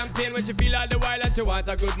 juggle and pain when she feel all the while. And she want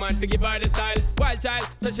a good man to give her the style. Wild child,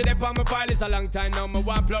 so she dip on my file. It's a long time now, me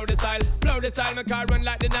want blow the style. Blow the style, my car run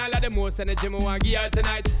like the Nile. The most energy me want give her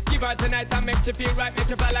tonight. Give her tonight and make she feel right. Make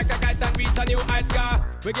she fly like a kite and reach a new high scar.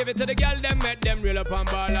 We give it to the girl, them make them reel up on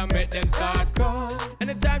ball and make them start call.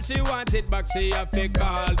 Anytime she want it back, she have to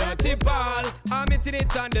call. Dirty Paul, I'm hitting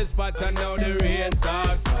it on the spot and now the rain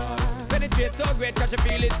start fall. Penetrate so great, cause she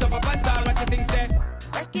feel it tough up and tall. What you think, say?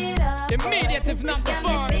 Work it up, immediate if not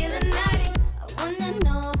before. Feeling naughty. I wanna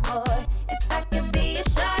know, boy, if I could be a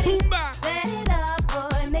shawty. Set it up,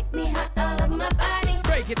 boy, make me hot all over my body.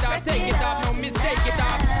 Break it up, take it up, no mistake it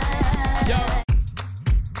up. Yo.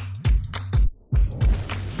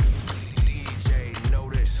 DJ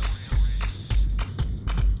Notice.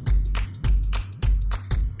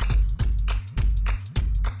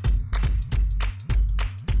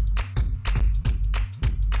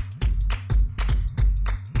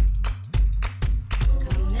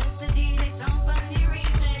 Come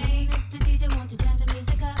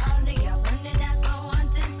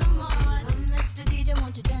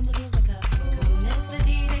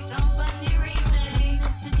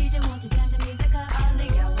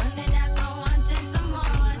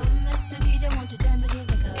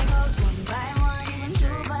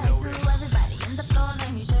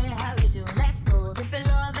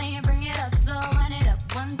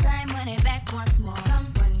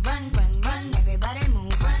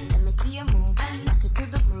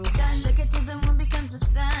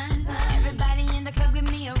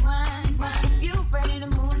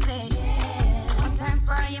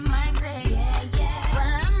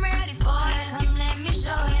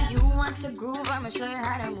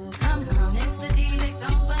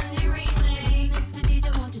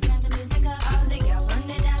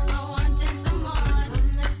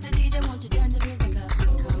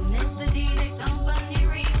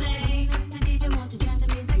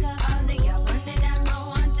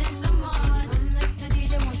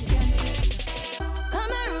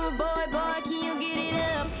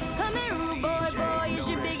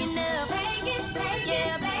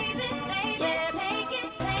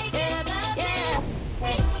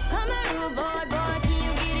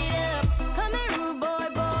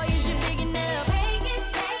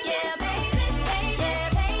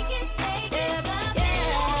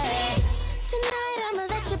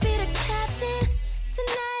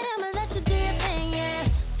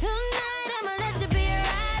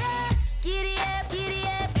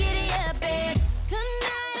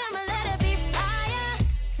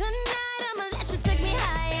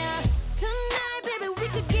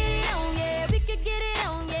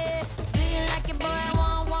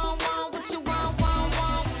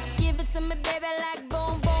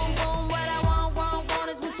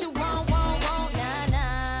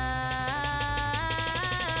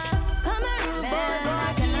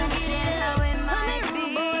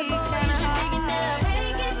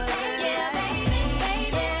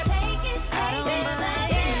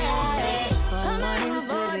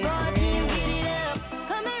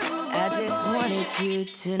wanted you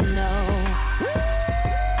to know.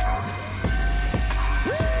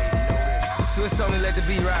 Swiss only let the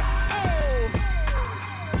beat rock.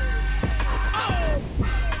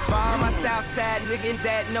 For all my Southside niggas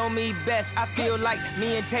that know me best, I feel like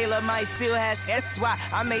me and Taylor might still have. That's why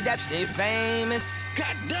I made that shit famous.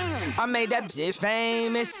 Goddamn, I made that shit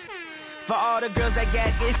famous. For all the girls that got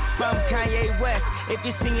it from Kanye West. If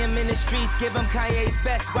you see him in the streets, give him Kanye's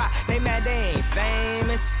best. Why? They mad they ain't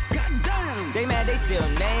famous. Goddamn. They mad they still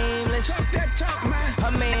nameless. Talk that talk, man.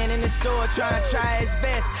 A man in the store trying to try his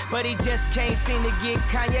best, but he just can't seem to get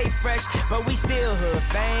Kanye fresh. But we still hood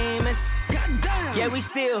famous. Goddamn. Yeah, we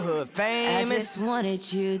still hood famous. I just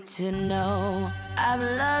wanted you to know I've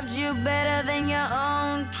loved you better than your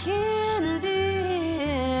own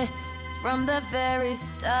candy. From the very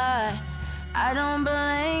start, I don't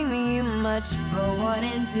blame you much for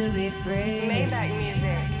wanting to be free. Maybach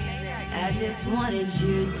music. I just wanted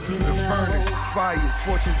you to know. The furnace, fires,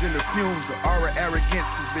 fortunes in the fumes. The aura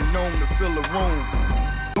arrogance has been known to fill a room.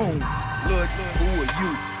 Boom, Lud, who are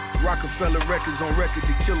you? Rockefeller Records on record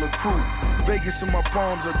to kill a crew. Vegas in my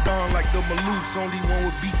palms are done like the Maloofs. Only one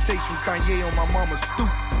with beat takes from Kanye on my mama's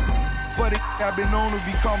stoop. For the I've been known to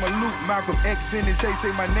become a loop. Malcolm X in his hey,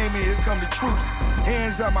 say my name and here come the troops.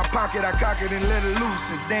 Hands out my pocket, I cock it and let it loose.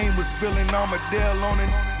 His Dame was spilling Armadale on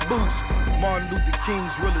it boots. Martin Luther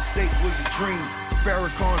King's real estate was a dream.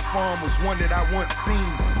 Farrakhan's farm was one that I once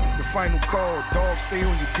seen. The final call, dog stay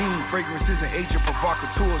on your dean. Fragrances and agent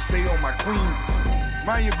provocateur, stay on my queen.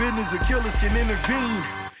 Mind your business, the killers can intervene.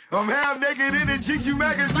 I'm half naked in a GQ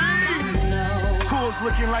magazine. Tours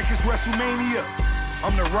looking like it's WrestleMania.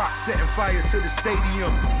 I'm the Rock setting fires to the stadium.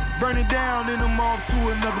 Burning down and I'm off to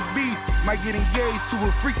another beat. Might get engaged to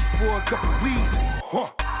a freaks for a couple weeks.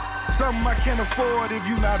 Something I can't afford if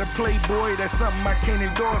you not a playboy. That's something I can't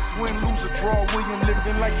endorse. Win, lose, or draw. William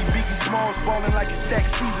living like he Biggie Smalls. Falling like it's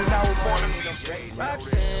tax season. I was born to be.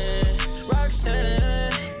 Roxanne,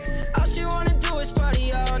 Roxanne. All she wanna do is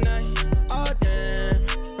party all night. Oh damn,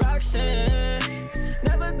 Roxanne.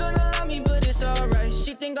 Never gonna love me, but it's alright.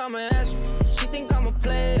 She think I'm an ass. She think I'm a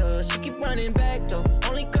player. She keep running back though,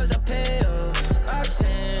 only cause I pay her.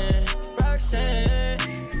 Roxanne, Roxanne.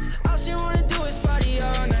 All she wanna do is party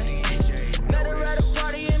all night. Met her at a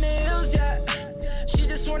party in the hills, yeah. She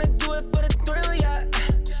just wanna do it for the thrill, yeah.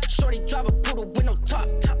 Shorty drive a poodle with no top.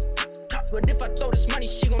 But if I throw this money,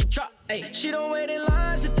 she gon' drop. Ay. She don't wait in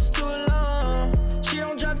lines if it's too long. She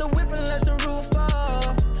don't drive the whip unless the roof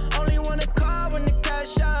fall. Only wanna call when the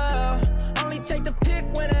cash out. Only take the pic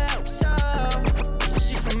when the app's out.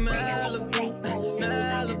 She from Malibu,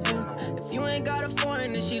 Malibu. If you ain't got a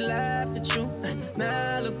foreign, then she laugh at you.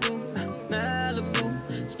 Malibu, Malibu.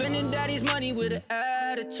 Spending daddy's money with an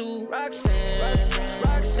attitude. Roxanne,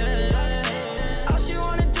 Roxanne. All she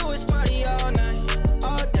wanna do is party all night.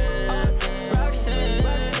 All day, Roxanne.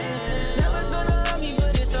 Never gonna love me,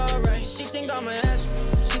 but it's alright. She think I'm an ass.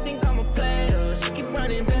 She think I'm a player. She keep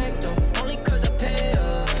running back though, only cause I pay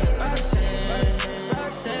her. Roxanne,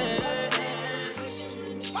 Roxanne.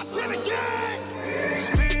 I said again.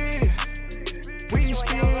 Spin, we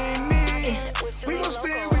spin it. We gon'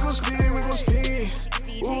 spin, we gon' spin, we gon' spin.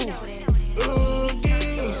 Ooh,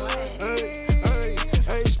 again.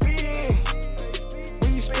 Hey, spin.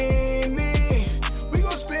 We spin it. We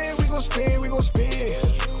gon' spin, we gon' spin, we gon' spin.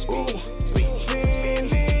 Ooh, spin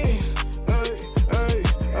it. Hey,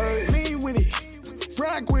 lean with it,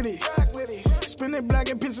 rock with it. Spin it black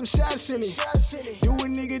and put some shots in it. Do a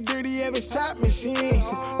nigga dirty, have his top machine.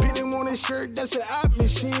 Pin him on his shirt, that's an op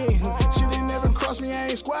machine. Shit ain't never crossed me, I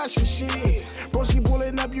ain't squashing shit. Broski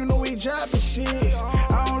pulling up, you know he dropping shit.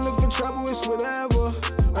 I don't look for trouble, it's whatever.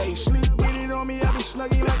 Hey, sleep with it on me, I be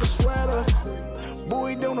snuggy like a sweater.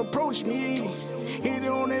 Boy, don't approach me. Hit it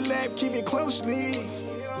on the lap, keep it closely.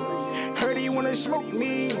 Heard he wanna smoke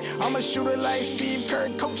me. I'm a shooter like Steve Kerr,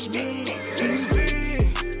 coach me. Spin,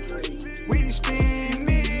 we spin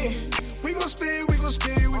it. We gon' spin, we gon'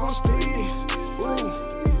 spin, we gon' spin.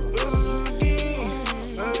 Ooh, again.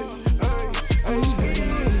 Hey,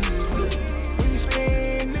 spin. We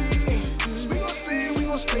spin it. We gon' spin, we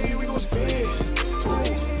gon' spin, we gon' spin. Ooh,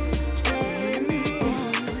 spin it.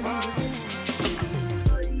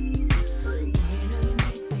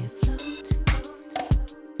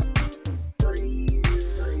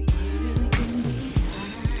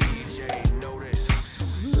 DJ Notice.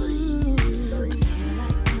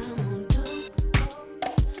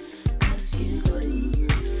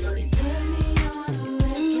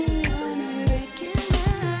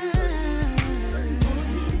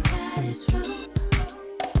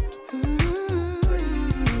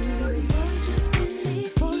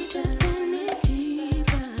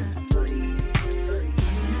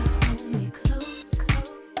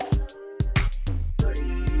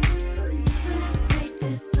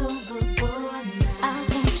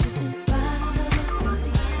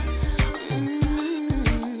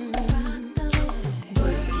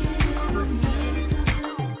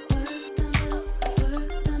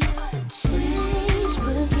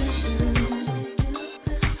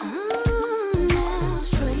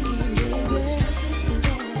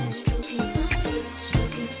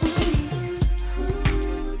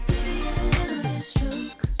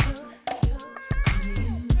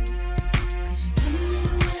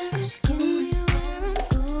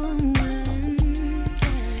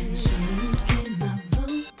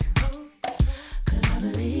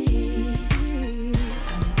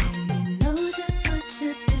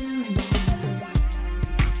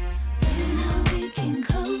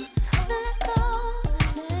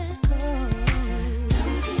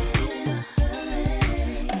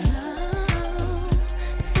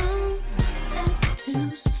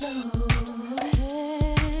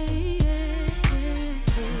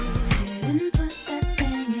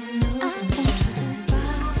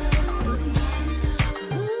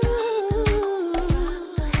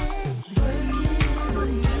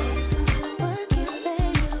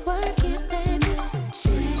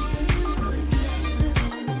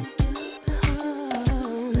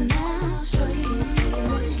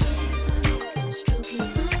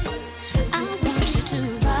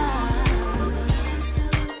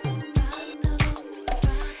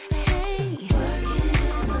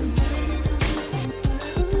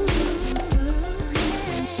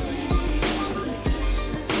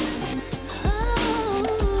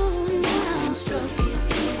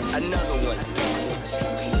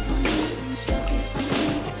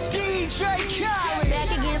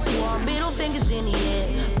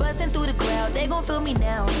 gon' feel me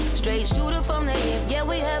now. Straight shooter from the hip, yeah,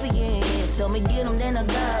 we heavy in here. Told me get him, then I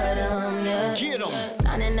got him, yeah. Get him.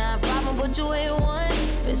 99 problem, but you ain't one.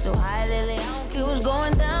 Been so high lately, I don't care what's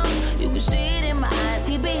going down. You can see it in my eyes,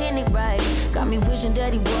 he been hitting it right. Got me wishing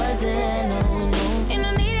that he wasn't, no, no. And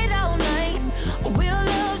I need it all night. Real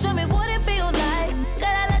love, show me what it feels like.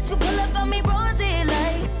 Gotta let you pull up on me, broad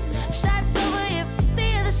daylight. Shots over here,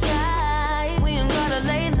 the other side. We ain't gotta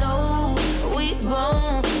lay low, we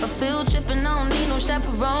grown. I feel tripping, I don't need no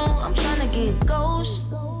chaperone. I'm tryna get ghost.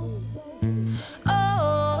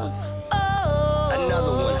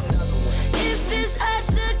 Another one. It's just us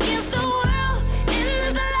against the world in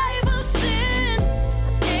this life of sin.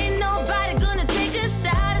 Ain't nobody gonna take a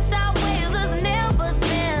shot. It's our ways, us never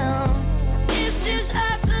them. It's just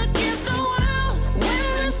us against the world when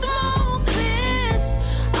the smoke clears.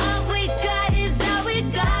 All we got is all we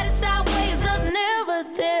got. It's our ways, us never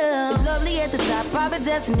them. It's lovely at the top, private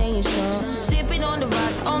destination. Sipping on the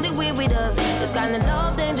rocks, only we with us. It's kinda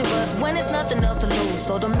love dangerous when it's nothing else to lose.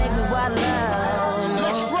 So don't make me wild out.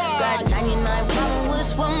 Let's ride. Got 99 problems,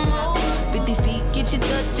 wish one more. 50 feet, get you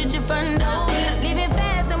touch at your front door. Living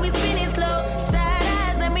fast and we spinning slow. Side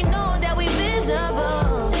eyes, let me know that we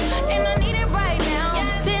visible. And I need it right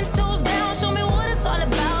now. 10 toes down, show me what it's all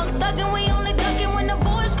about. Thugging, we only ducking when the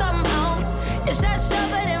boys come out. It's that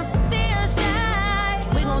shoving and feel shy.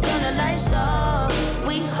 We gon' turn the lights off.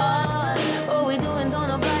 We hard. What we doing, don't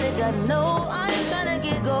nobody gotta know. I ain't tryna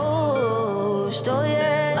get ghost. Oh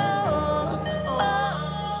yeah.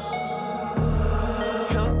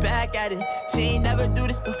 Back at it. She ain't never do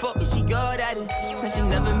this before, but she good at it. Said she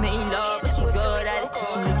never made love, but she good at it.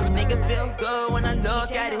 She make a nigga feel good when I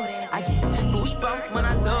look at it. I get goosebumps when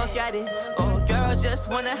I look at it. Oh, girl just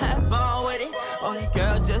wanna have fun with it. Oh, the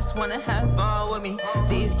girl just wanna have fun with me.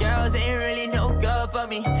 These girls ain't really no good for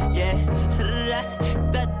me. Yeah.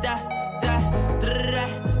 Da da da da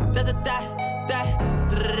da da da da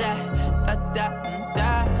da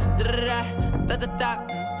da da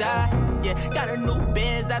da. Yeah, got a new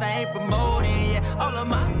biz that I ain't promoting. Yeah, all of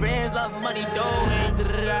my friends love money doing.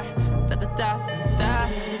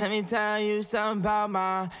 Let me tell you something about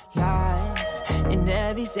my life. In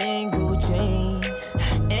every single chain,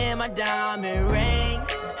 in my diamond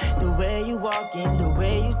rings. The way you walking, the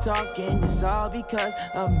way you talking, it's all because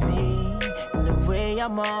of me. And the way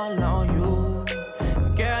I'm all on you,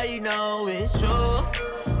 girl, you know it's true.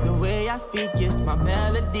 The way I speak, it's my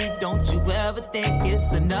melody. Don't you ever think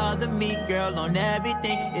it's another me, girl, on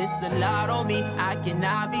everything. It's a lot on me. I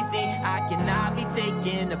cannot be seen. I cannot be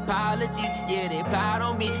taking apologies. Yeah, they proud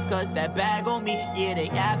on me, cause that bag on me. Yeah, they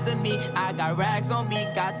after me. I got racks on me,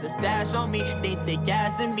 got the stash on me. Think they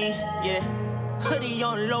gassing me, yeah. Hoodie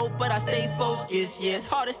on low, but I stay focused, yeah. It's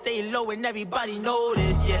hard to stay low and everybody know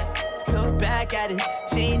this, yeah. Look back at it.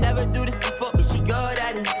 She ain't never do this before, but she good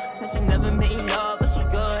at it. Said she never made love, but she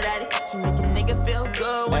good at it. She make a nigga feel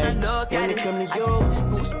good when I look at it. I get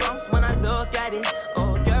goosebumps when I look at it.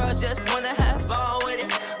 Oh, girl just wanna have fun with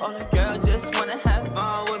it. Oh, the girl just wanna have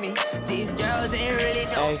fun with me. These girls ain't really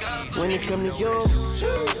no good. When it come to you,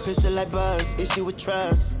 pistol like buzz, issue with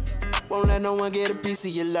trust. Won't let no one get a piece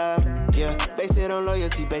of your love. Yeah, base it on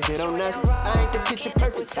loyalty, base it on us. I ain't the picture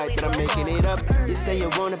perfect type, but I'm making it up. You say you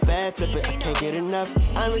want a bad, flip it, I can't get enough.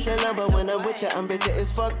 I'm with your love, but when I'm with you, I'm bitter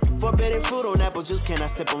as fuck. Forbidden fruit on apple juice, can I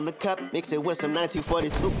sip on the cup? Mix it with some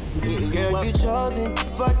 1942. Girl, you chosen.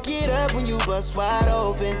 Fuck it up when you bust wide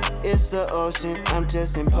open. It's the ocean, I'm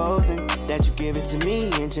just imposing that you give it to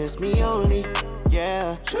me and just me only.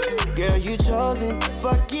 Yeah, girl, you chosen.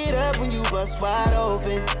 Fuck it up when you bust wide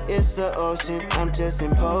open. It's the ocean, I'm just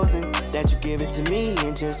imposing that you give it to me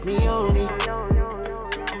and just me only.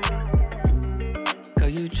 Girl,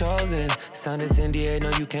 you chosen. Sound is India, no,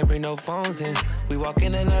 you can't bring no phones in. We walk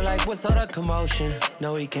in and they're like, what's all the commotion?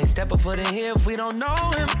 No, he can't step a foot in here if we don't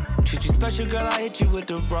know him. Treat you special, girl, I hit you with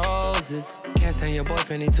the roses. Can't stand your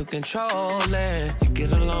boyfriend, he too controlling. You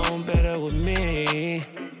get along better with me.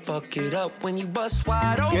 Fuck it up when you bust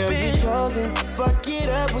wide open. Girl, you chosen. Fuck it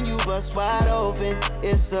up when you bust wide open.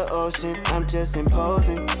 It's the ocean, I'm just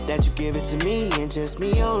imposing that you give it to me and just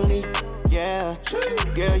me only. Yeah,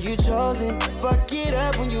 girl, you chosen. Fuck it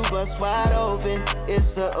up when you bust wide open.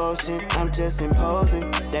 It's the ocean, I'm just imposing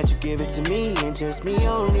that you give it to me and just me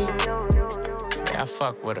only. Yeah, I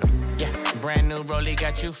fuck with her. Yeah, brand new rollie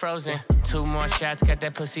got you frozen. 2 more shots, got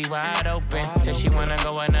that pussy wide open. Said she wanna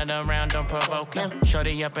go another round, don't provoke him.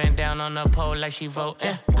 Shorty up and down on the pole like she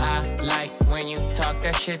voting. I like when you talk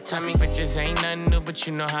that shit to me. Bitches ain't nothing new, but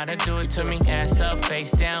you know how to do it to me. Ass up,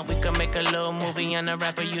 face down, we can make a little movie. On the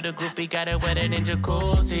rapper, you the groupie, got it wetter than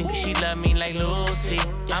jacuzzi. She love me like Lucy.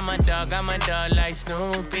 I'm a dog like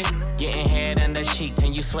Snoopy. Getting head under sheets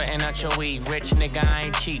and you sweating out your weed. Rich nigga, I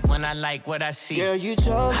ain't cheap when I like what I see. Girl, you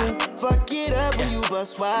chosen. Fuck it up when you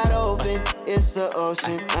bust wide open. It's the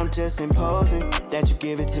ocean. I'm just imposing that you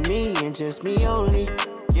give it to me and just me only.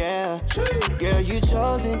 Yeah, girl, you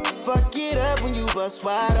chosen. Fuck it up when you bust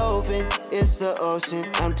wide open. It's the ocean.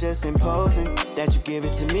 I'm just imposing that you give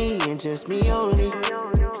it to me and just me only.